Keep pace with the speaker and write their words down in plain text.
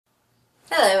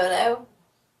Hello, hello.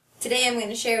 Today I'm going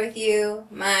to share with you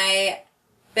my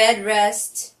bed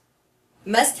rest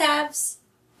must-haves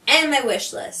and my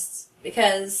wish lists,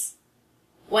 because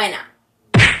why not?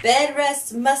 Bed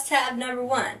rest must-have number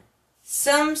 1.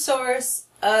 Some source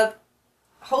of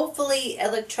hopefully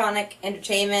electronic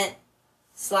entertainment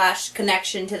 /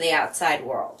 connection to the outside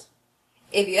world.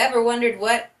 If you ever wondered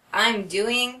what I'm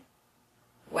doing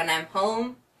when I'm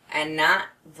home and not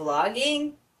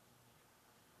vlogging,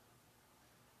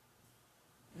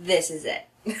 this is it.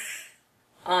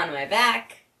 On my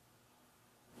back,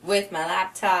 with my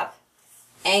laptop,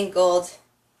 angled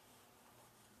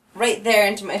right there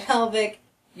into my pelvic,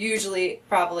 usually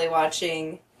probably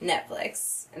watching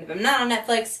Netflix. And if I'm not on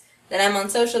Netflix, then I'm on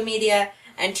social media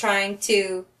and trying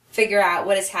to figure out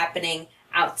what is happening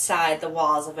outside the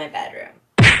walls of my bedroom.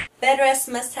 Bed rest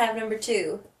must have number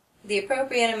 2. The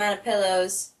appropriate amount of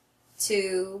pillows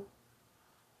to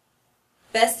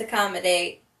best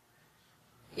accommodate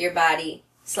your body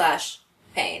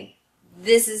 / pain.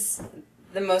 This is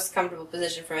the most comfortable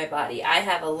position for my body. I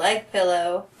have a leg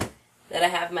pillow that I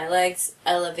have my legs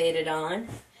elevated on,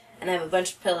 and I have a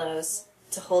bunch of pillows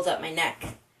to hold up my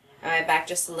neck and my back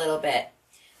just a little bit.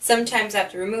 Sometimes I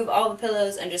have to remove all the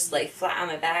pillows and just lay flat on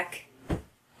my back.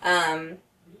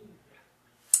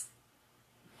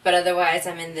 But otherwise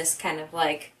I'm in this kind of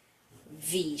like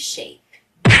V shape.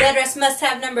 Bed rest must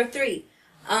have number 3.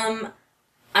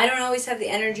 I don't always have the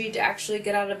energy to actually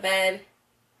get out of bed,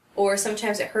 or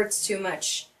sometimes it hurts too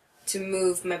much to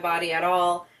move my body at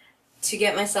all to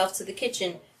get myself to the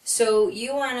kitchen. So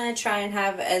you want to try and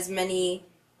have as many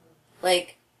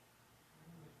like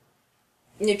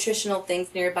nutritional things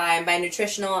nearby, and by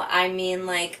nutritional I mean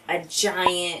like a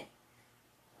giant,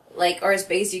 like, or as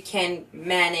big as you can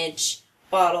manage,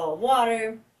 bottle of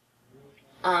water.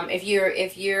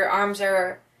 If your arms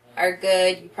are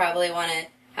good, you probably want to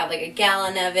have like a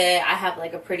gallon of it. I have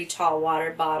like a pretty tall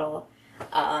water bottle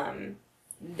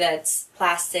that's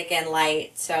plastic and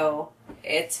light, so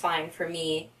it's fine for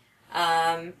me.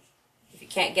 If you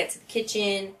can't get to the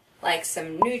kitchen, like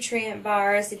some nutrient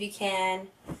bars if you can.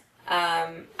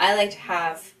 I like to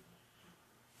have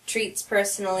treats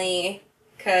personally,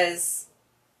 because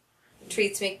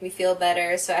treats make me feel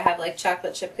better, so I have like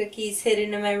chocolate chip cookies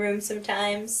hidden in my room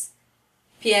sometimes.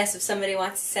 P.S. If somebody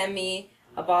wants to send me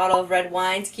a bottle of red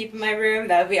wine to keep in my room,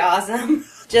 that would be awesome.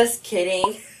 Just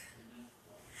kidding.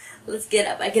 Let's get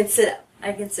up. I can sit up.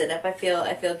 I can sit up. I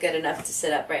feel good enough to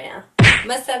sit up right now.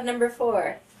 Must have number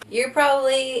 4. You're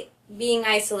probably being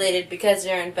isolated because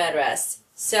you're in bed rest.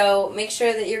 So make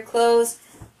sure that your clothes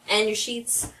and your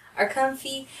sheets are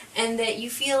comfy and that you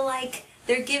feel like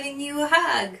they're giving you a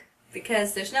hug,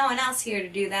 because there's no one else here to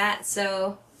do that,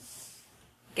 so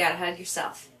you gotta hug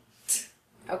yourself.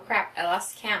 Oh crap, I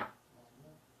lost count.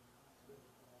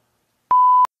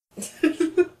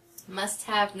 Must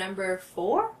have number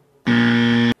 4?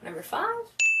 Number 5?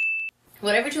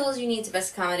 Whatever tools you need to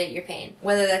best accommodate your pain.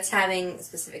 Whether that's having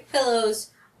specific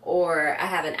pillows, or I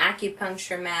have an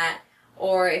acupuncture mat,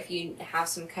 or if you have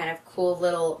some kind of cool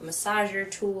little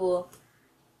massager tool,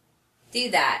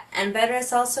 do that. And bed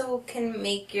rest also can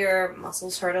make your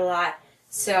muscles hurt a lot,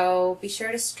 so be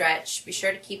sure to stretch, be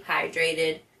sure to keep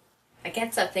hydrated. I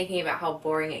can't stop thinking about how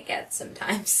boring it gets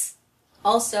sometimes.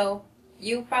 Also,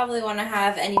 you probably want to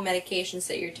have any medications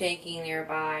that you're taking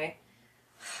nearby.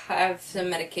 I have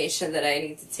some medication that I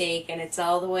need to take, and it's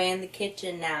all the way in the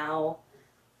kitchen now.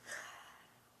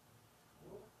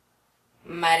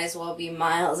 Might as well be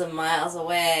miles and miles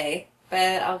away,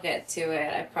 but I'll get to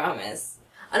it, I promise.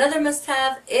 Another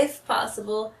must-have, if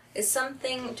possible, is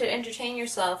something to entertain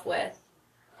yourself with.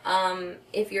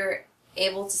 If you're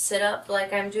able to sit up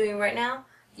like I'm doing right now,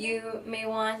 you may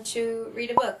want to read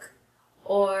a book,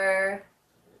 or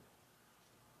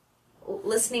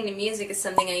listening to music is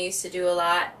something I used to do a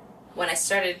lot when I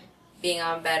started being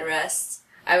on bed rest.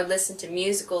 I would listen to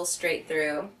musicals straight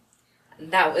through.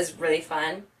 That was really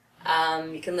fun.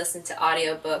 You can listen to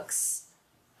audiobooks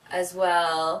as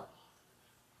well,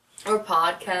 or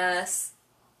podcasts.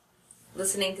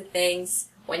 Listening to things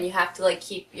when you have to like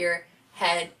keep your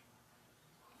head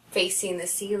facing the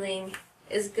ceiling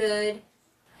is good.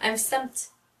 I'm stumped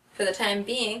for the time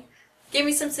being. Give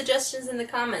me some suggestions in the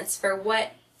comments for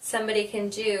what somebody can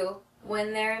do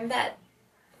when they're in bed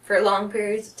for long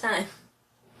periods of time.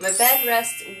 My bed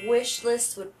rest wish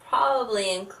list would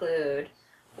probably include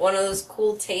one of those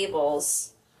cool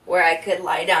tables where I could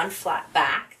lie down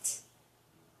flat-backed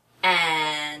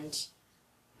and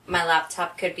my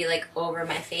laptop could be like over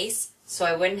my face, so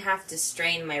I wouldn't have to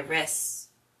strain my wrists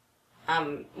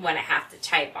when I have to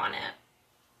type on it.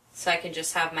 So I can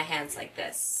just have my hands like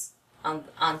this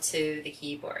onto the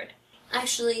keyboard.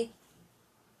 Actually,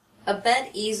 a bed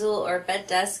easel or a bed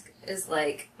desk is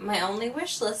like my only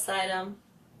wish list item.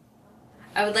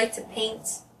 I would like to paint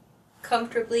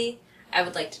comfortably. I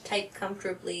would like to type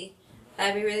comfortably.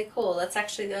 That'd be really cool. That's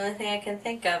actually the only thing I can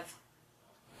think of.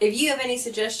 If you have any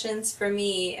suggestions for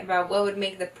me about what would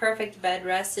make the perfect bed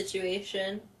rest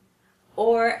situation,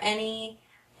 or any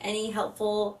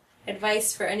helpful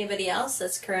advice for anybody else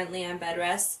that's currently on bed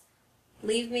rest,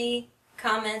 leave me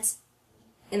comments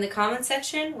in the comment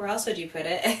section. Where else would you put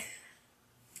it?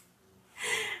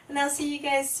 And I'll see you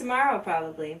guys tomorrow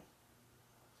probably.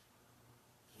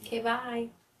 Okay, bye.